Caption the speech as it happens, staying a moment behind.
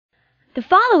The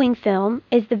following film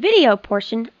is the video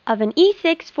portion of an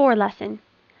E6-4 lesson.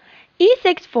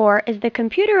 E6-4 is the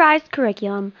computerized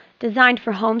curriculum designed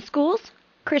for homeschools,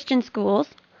 Christian schools,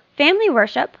 family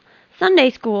worship, Sunday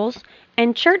schools,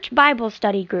 and church Bible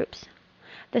study groups.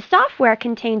 The software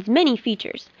contains many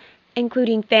features,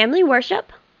 including family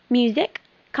worship, music,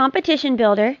 competition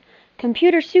builder,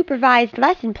 computer-supervised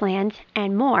lesson plans,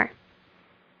 and more.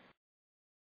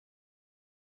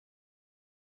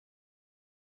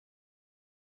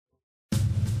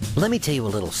 Let me tell you a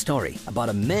little story about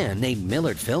a man named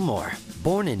Millard Fillmore.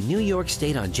 Born in New York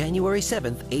State on January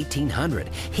 7, 1800,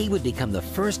 he would become the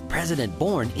first president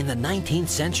born in the 19th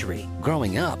century.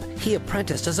 Growing up, he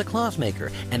apprenticed as a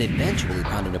clothmaker and eventually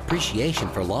found an appreciation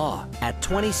for law. At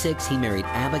 26, he married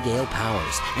Abigail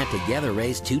Powers and together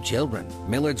raised 2 children.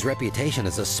 Millard's reputation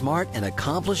as a smart and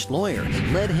accomplished lawyer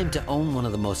led him to own one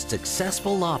of the most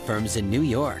successful law firms in New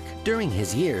York. During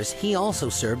his years, he also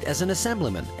served as an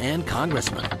assemblyman and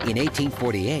congressman. In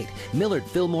 1848, Millard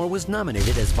Fillmore was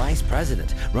nominated as vice president,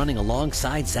 running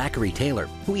alongside Zachary Taylor,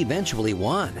 who eventually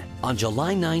won. On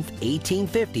July 9,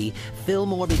 1850,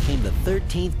 Fillmore became the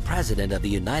 13th president of the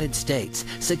United States,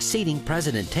 succeeding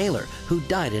President Taylor, who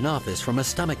died in office from a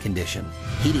stomach condition.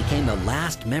 He became the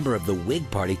last member of the Whig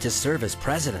Party to serve as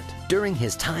president. During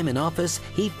his time in office,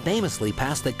 he famously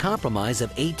passed the Compromise of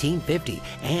 1850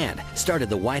 and started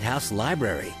the White House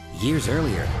Library. Years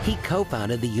earlier, he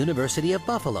co-founded the University of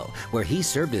Buffalo, where he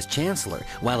served as chancellor,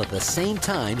 while at the same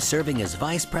time serving as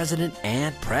vice president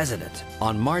and president.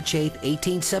 On March 8,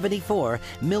 1874,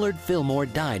 Millard Fillmore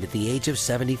died at the age of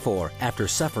 74 after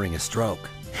suffering a stroke.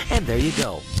 And there you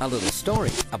go, a little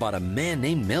story about a man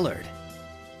named Millard.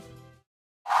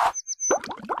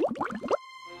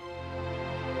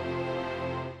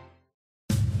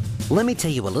 Let me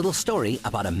tell you a little story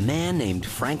about a man named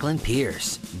Franklin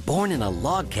Pierce. Born in a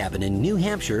log cabin in New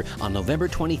Hampshire on November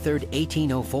 23,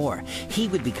 1804, he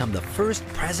would become the first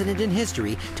president in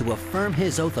history to affirm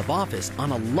his oath of office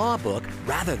on a law book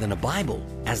rather than a Bible.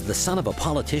 As the son of a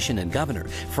politician and governor,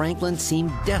 Franklin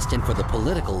seemed destined for the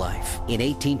political life. In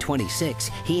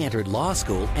 1826, he entered law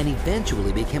school and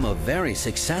eventually became a very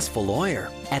successful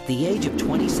lawyer. At the age of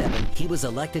 27, he was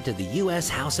elected to the U.S.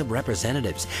 House of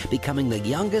Representatives, becoming the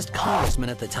youngest congressman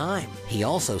at the time. He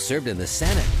also served in the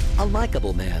Senate. A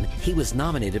likable man, he was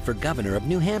nominated for governor of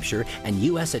New Hampshire and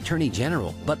U.S. Attorney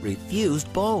General, but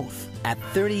refused both. At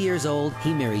 30 years old,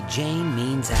 he married Jane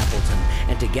Means Appleton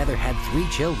and together had 3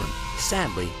 children.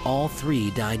 Sadly, all 3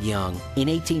 died young. In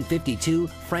 1852,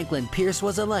 Franklin Pierce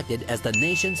was elected as the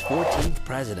nation's 14th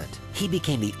president. He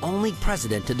became the only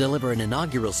president to deliver an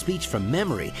inaugural speech from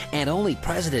memory and only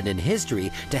president in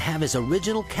history to have his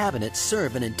original cabinet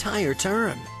serve an entire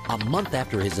term. A month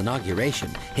after his inauguration,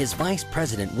 his vice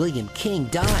president William King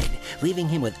died, leaving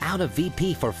him without a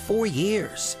VP for 4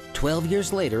 years. 12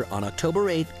 years later, on October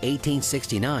 8,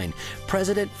 1869,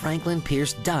 President Franklin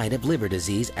Pierce died of liver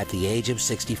disease at the age of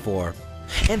 64.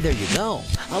 And there you go,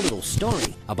 a little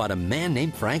story about a man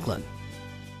named Franklin.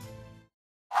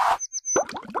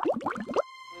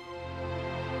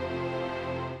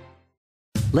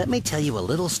 Let me tell you a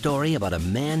little story about a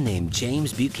man named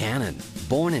James Buchanan.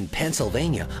 Born in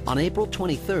Pennsylvania on April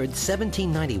 23,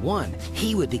 1791,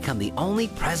 he would become the only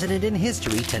president in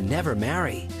history to never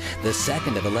marry. The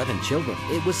second of 11 children,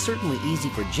 it was certainly easy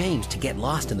for James to get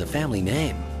lost in the family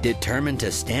name. Determined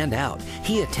to stand out,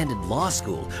 he attended law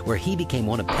school where he became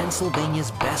one of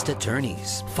Pennsylvania's best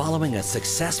attorneys. Following a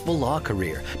successful law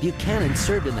career, Buchanan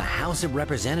served in the House of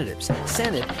Representatives,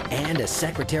 Senate, and as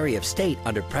Secretary of State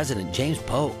under President James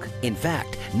Polk. In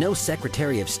fact, no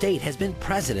Secretary of State has been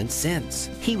president since.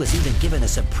 He was even given a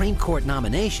Supreme Court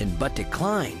nomination but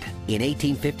declined. In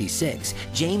 1856,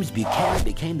 James Buchanan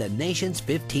became the nation's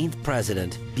 15th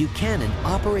president. Buchanan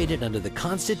operated under the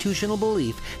constitutional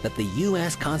belief that the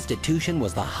U.S. Constitution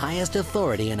was the highest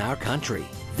authority in our country.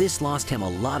 This lost him a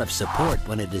lot of support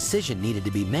when a decision needed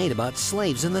to be made about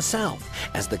slaves in the South,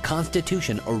 as the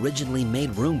Constitution originally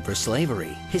made room for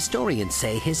slavery. Historians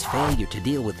say his failure to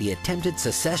deal with the attempted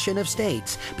secession of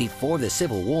states before the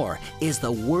Civil War is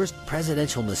the worst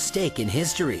presidential mistake in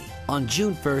history. On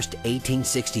June 1,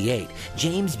 1868,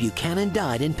 James Buchanan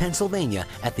died in Pennsylvania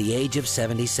at the age of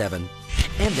 77.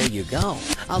 And there you go,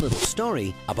 a little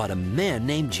story about a man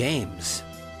named James.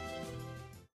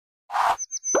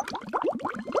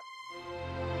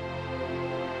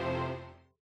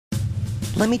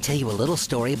 Let me tell you a little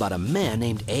story about a man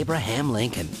named Abraham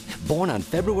Lincoln. Born on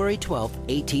February 12,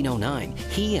 1809,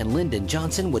 he and Lyndon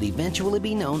Johnson would eventually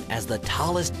be known as the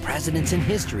tallest presidents in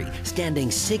history, standing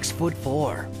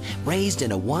 6'4". Raised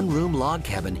in a one-room log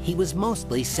cabin, he was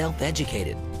mostly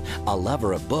self-educated. A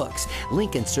lover of books,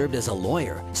 Lincoln served as a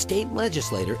lawyer, state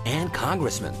legislator, and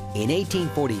congressman. In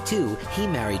 1842, he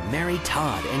married Mary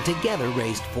Todd and together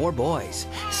raised 4 boys.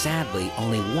 Sadly,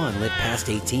 only one lived past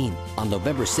 18. On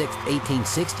November 6,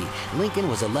 1860, Lincoln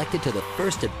was elected to the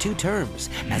first of 2 terms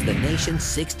as the nation's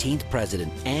 16th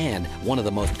president and one of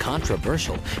the most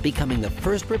controversial, becoming the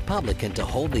first Republican to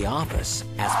hold the office.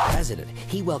 As president,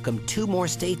 he welcomed 2 more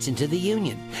states into the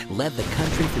Union, led the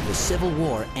country through the Civil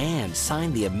War, and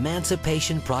signed the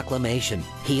Emancipation Proclamation.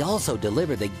 He also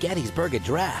delivered the Gettysburg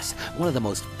Address, one of the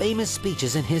most famous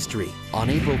speeches in history. On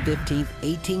April 15,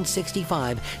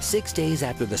 1865, 6 days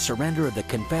after the surrender of the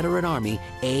Confederate Army,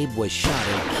 Abe was shot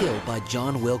and killed by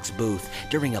John Wilkes Booth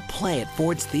during a play at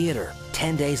Ford's Theater.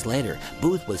 10 days later,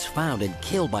 Booth was found and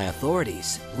killed by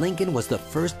authorities. Lincoln was the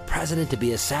first president to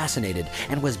be assassinated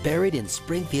and was buried in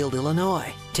Springfield,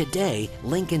 Illinois. Today,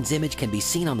 Lincoln's image can be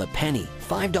seen on the penny,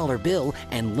 $5 bill,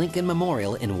 and Lincoln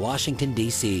Memorial in Washington,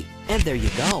 D.C. And there you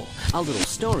go, a little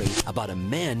story about a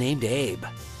man named Abe.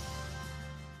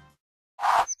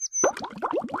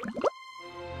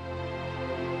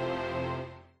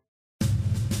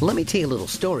 Let me tell you a little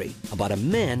story about a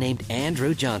man named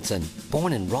Andrew Johnson.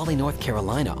 Born in Raleigh, North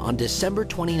Carolina on December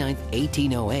 29,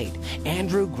 1808,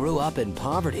 Andrew grew up in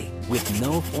poverty. With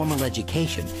no formal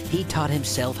education, he taught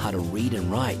himself how to read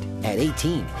and write. At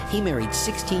 18, he married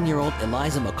 16-year-old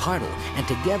Eliza McCardle and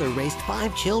together raised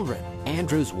 5 children.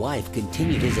 Andrew's wife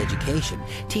continued his education,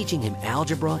 teaching him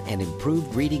algebra and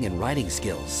improved reading and writing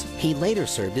skills. He later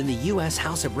served in the U.S.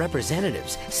 House of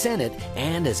Representatives, Senate,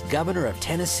 and as governor of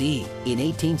Tennessee. In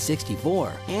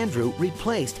 1864, Andrew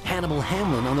replaced Hannibal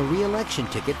Hamlin on the re-election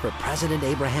ticket for President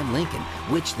Abraham Lincoln,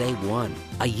 which they won.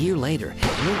 A year later,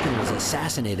 Lincoln was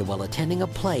assassinated while attending a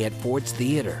play at Ford's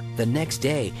Theater. The next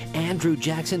day, Andrew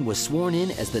Jackson was sworn in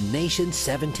as the nation's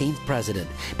 17th president,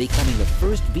 becoming the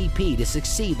first VP to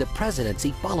succeed the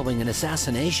presidency following an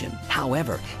assassination.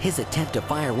 However, his attempt to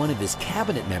fire one of his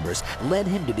cabinet members led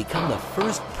him to become the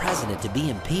first president to be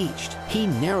impeached. He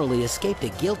narrowly escaped a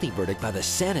guilty verdict by the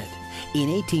Senate. In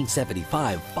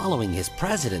 1875, following his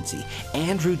presidency,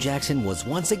 Andrew Jackson was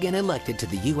once again elected to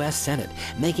the U.S. Senate,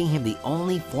 making him the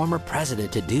only former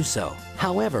president to do so.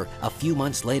 However, a few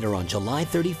months later, on July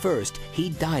 31st, he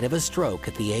died of a stroke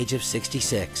at the age of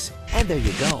 66. And there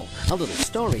you go, a little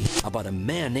story about a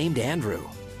man named Andrew.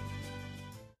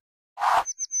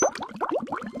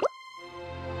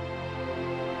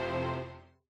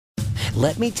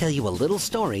 Let me tell you a little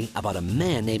story about a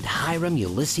man named Hiram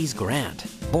Ulysses Grant.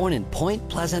 Born in Point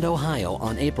Pleasant, Ohio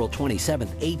on April 27,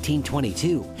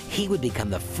 1822, he would become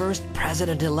the first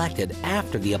president elected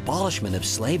after the abolishment of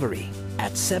slavery.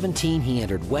 At 17, he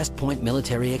entered West Point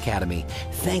Military Academy,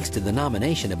 thanks to the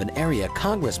nomination of an area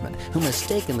congressman who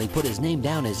mistakenly put his name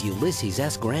down as Ulysses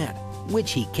S. Grant,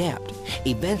 which he kept,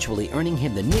 eventually earning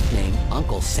him the nickname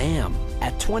Uncle Sam.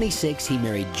 At 26, he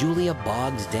married Julia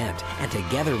Boggs Dent and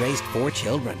together raised 4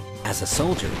 children. As a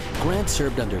soldier, Grant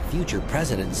served under future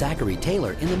President Zachary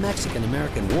Taylor in the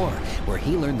Mexican-American War, where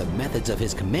he learned the methods of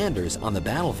his commanders on the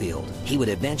battlefield. He would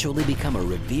eventually become a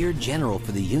revered general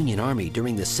for the Union Army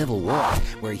during the Civil War,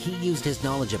 where he used his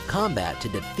knowledge of combat to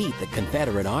defeat the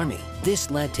Confederate Army. This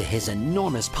led to his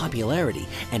enormous popularity,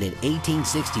 and in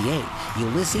 1868,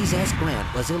 Ulysses S.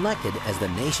 Grant was elected as the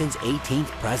nation's 18th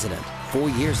president. 4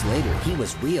 years later, he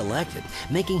was re-elected,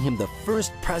 making him the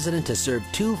first president to serve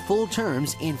 2 full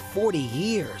terms in 40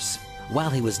 years. While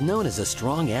he was known as a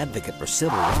strong advocate for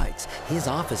civil rights, his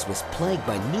office was plagued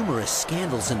by numerous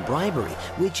scandals and bribery,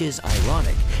 which is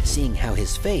ironic, seeing how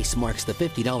his face marks the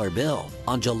 $50 bill.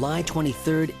 On July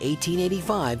 23,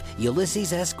 1885,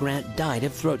 Ulysses S. Grant died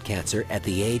of throat cancer at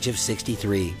the age of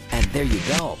 63. And there you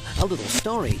go, a little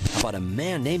story about a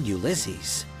man named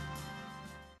Ulysses.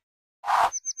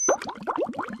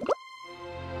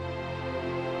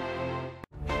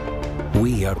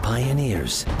 We are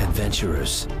pioneers,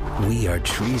 adventurers. We are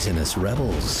treasonous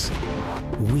rebels.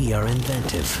 We are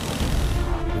inventive.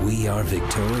 We are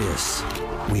victorious.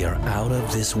 We are out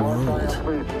of this world.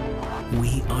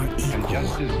 We are equal.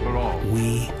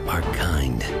 We are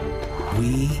kind.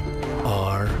 We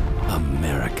are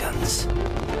Americans.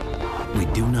 We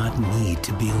do not need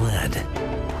to be led.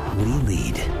 We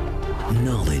lead.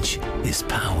 Knowledge is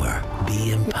power.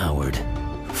 Be empowered.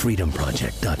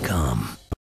 FreedomProject.com.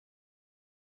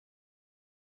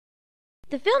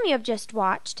 The film you have just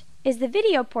watched is the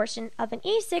video portion of an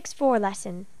E6-4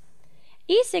 lesson.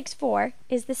 E6-4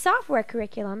 is the software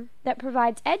curriculum that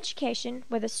provides education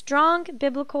with a strong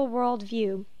biblical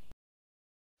worldview.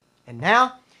 And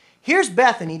now, here's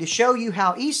Bethany to show you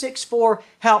how E6-4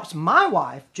 helps my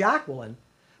wife, Jacqueline,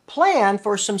 plan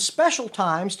for some special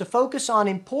times to focus on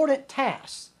important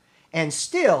tasks and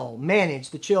still manage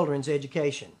the children's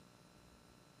education.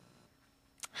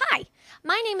 Hi,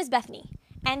 my name is Bethany,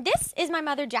 and this is my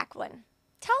mother, Jacqueline.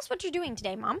 Tell us what you're doing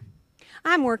today, Mom.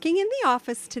 I'm working in the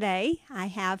office today. I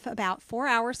have about 4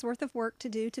 hours worth of work to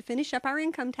do to finish up our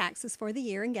income taxes for the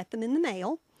year and get them in the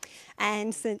mail.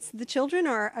 And since the children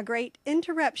are a great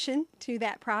interruption to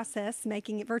that process,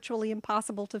 making it virtually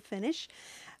impossible to finish,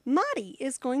 Maddie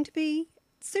is going to be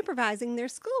supervising their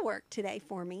schoolwork today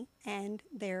for me, and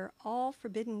they're all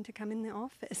forbidden to come in the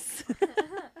office.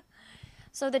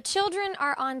 So the children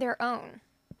are on their own.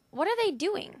 What are they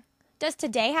doing? Does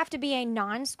today have to be a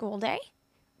non-school day?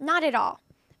 Not at all,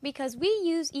 because we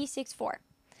use E64.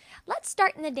 Let's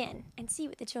start in the den and see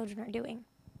what the children are doing.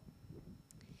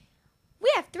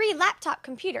 We have 3 laptop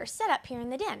computers set up here in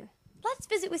the den. Let's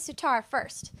visit with Sutara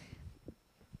first.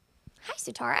 Hi,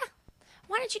 Sutara.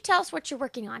 Why don't you tell us what you're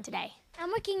working on today?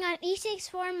 I'm working on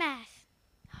E64 math.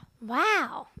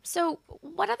 Wow. So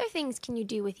what other things can you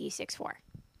do with E64?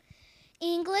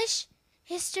 English,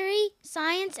 history,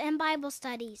 science, and Bible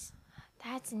studies.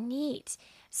 That's neat.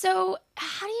 So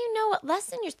how do you know what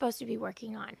lesson you're supposed to be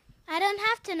working on? I don't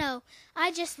have to know.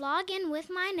 I just log in with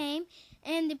my name,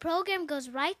 and the program goes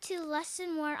right to the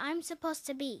lesson where I'm supposed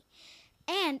to be.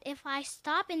 And if I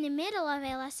stop in the middle of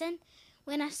a lesson,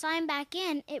 when I sign back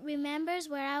in, it remembers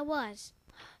where I was.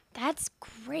 That's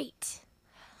great.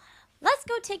 Let's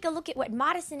go take a look at what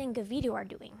Madison and Gavito are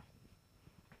doing.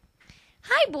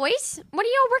 Hi, boys. What are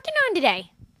y'all working on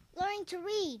today? Learning to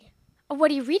read.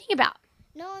 What are you reading about?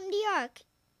 Noah and the Ark.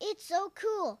 It's so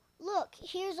cool. Look,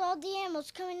 here's all the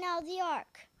animals coming out of the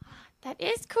ark. That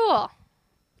is cool.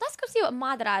 Let's go see what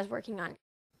Madra is working on.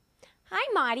 Hi,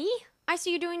 Madi. I see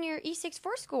you're doing your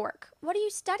E64 schoolwork. What are you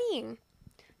studying?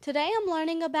 Today I'm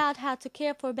learning about how to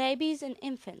care for babies and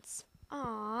infants.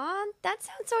 Aw, that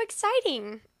sounds so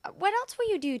exciting. What else will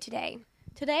you do today?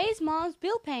 Today is Mom's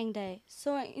bill paying day,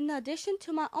 so in addition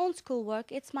to my own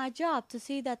schoolwork, it's my job to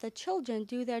see that the children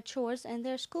do their chores and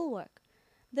their schoolwork.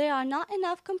 There are not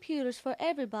enough computers for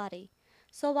everybody,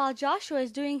 so while Joshua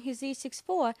is doing his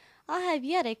E64, I have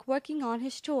Yedek working on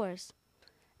his chores.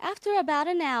 After about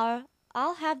an hour,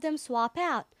 I'll have them swap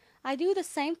out. I do the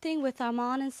same thing with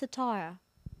Armand and Satara.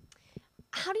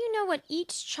 How do you know what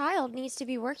each child needs to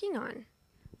be working on?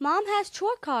 Mom has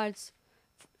chore cards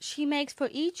she makes for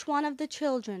each one of the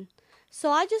children,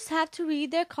 so I just have to read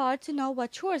their card to know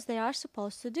what chores they are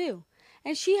supposed to do.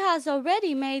 And she has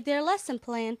already made their lesson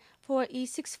plan for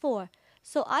E64,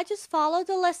 so I just follow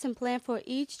the lesson plan for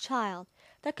each child.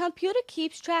 The computer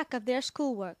keeps track of their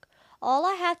schoolwork. All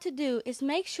I have to do is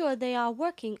make sure they are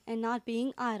working and not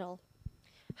being idle.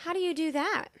 How do you do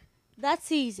that?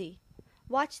 That's easy.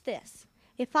 Watch this.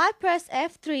 If I press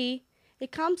F3,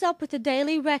 it comes up with a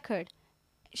daily record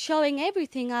showing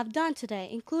everything I've done today,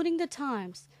 including the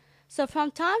times. So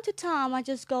from time to time, I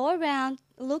just go around,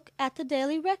 look at the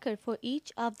daily record for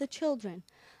each of the children.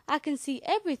 I can see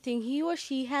everything he or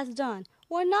she has done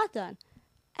or not done,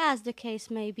 as the case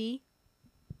may be.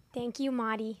 Thank you,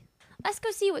 Madi. Let's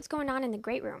go see what's going on in the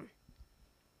great room.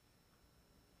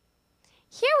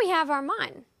 Here we have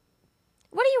Armand.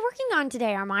 What are you working on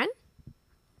today, Armand?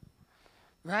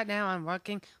 Right now I'm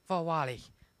working for Wally,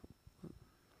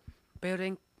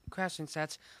 building question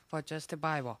sets for just the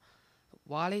Bible.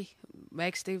 Wally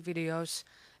makes the videos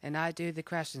and I do the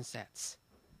question sets.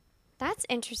 That's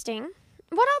interesting.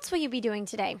 What else will you be doing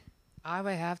today? I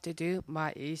will have to do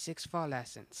my E64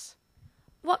 lessons.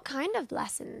 What kind of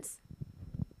lessons?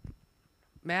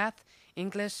 Math,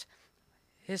 English,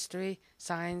 history,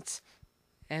 science,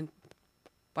 and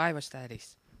Bible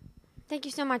studies. Thank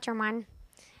you so much, Armand.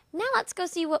 Now let's go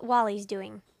see what Wally's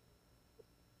doing.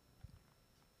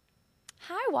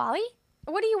 Hi, Wally.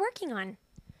 What are you working on?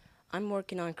 I'm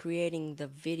working on creating the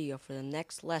video for the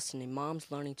next lesson in Mom's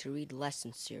Learning to Read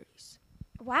lesson series.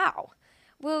 Wow.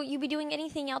 Will you be doing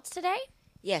anything else today?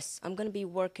 Yes, I'm going to be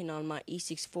working on my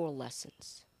E64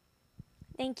 lessons.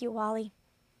 Thank you, Wally.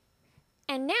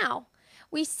 And now,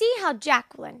 we see how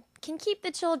Jacqueline can keep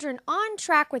the children on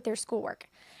track with their schoolwork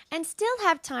and still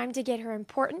have time to get her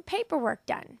important paperwork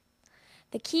done.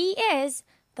 The key is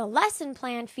the lesson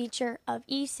plan feature of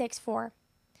E64.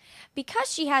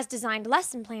 Because she has designed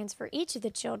lesson plans for each of the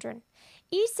children,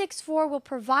 E64 will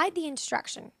provide the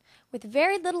instruction with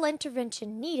very little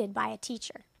intervention needed by a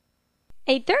teacher.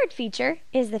 A third feature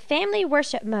is the family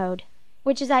worship mode,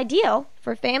 which is ideal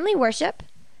for family worship,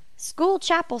 school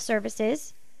chapel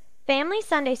services, family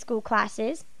Sunday school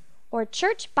classes, or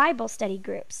church Bible study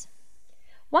groups.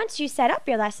 Once you set up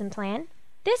your lesson plan,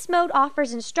 this mode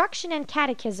offers instruction and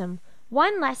catechism,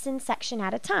 one lesson section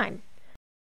at a time.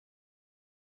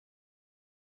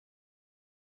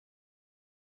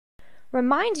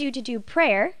 reminds you to do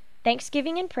prayer,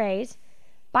 thanksgiving and praise,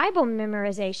 Bible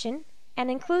memorization, and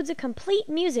includes a complete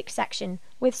music section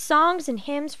with songs and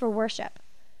hymns for worship.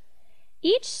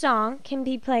 Each song can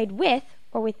be played with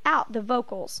or without the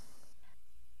vocals.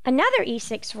 Another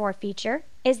E64 feature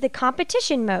is the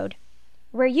competition mode,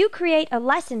 where you create a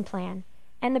lesson plan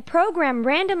and the program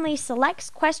randomly selects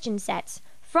question sets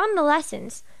from the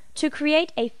lessons to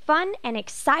create a fun and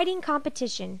exciting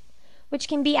competition, which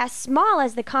can be as small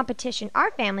as the competition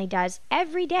our family does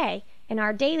every day in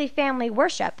our daily family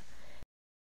worship,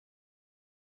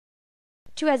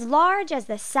 to as large as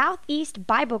the Southeast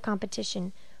Bible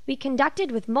competition we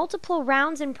conducted with multiple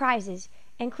rounds and prizes,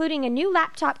 including a new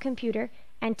laptop computer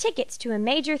and tickets to a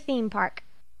major theme park.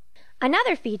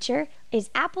 Another feature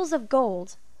is Apples of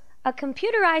Gold, a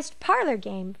computerized parlor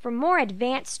game for more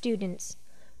advanced students,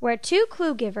 where two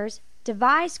clue givers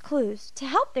devise clues to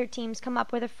help their teams come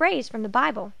up with a phrase from the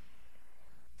Bible.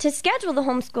 To schedule the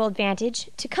Homeschool Advantage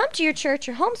to come to your church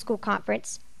or homeschool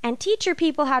conference and teach your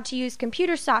people how to use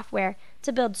computer software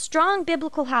to build strong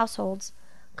biblical households,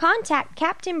 contact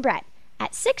Captain Bret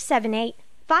at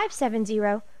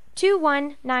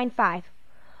 678-570-2195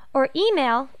 or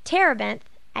email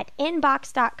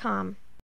terabinth@inbox.com.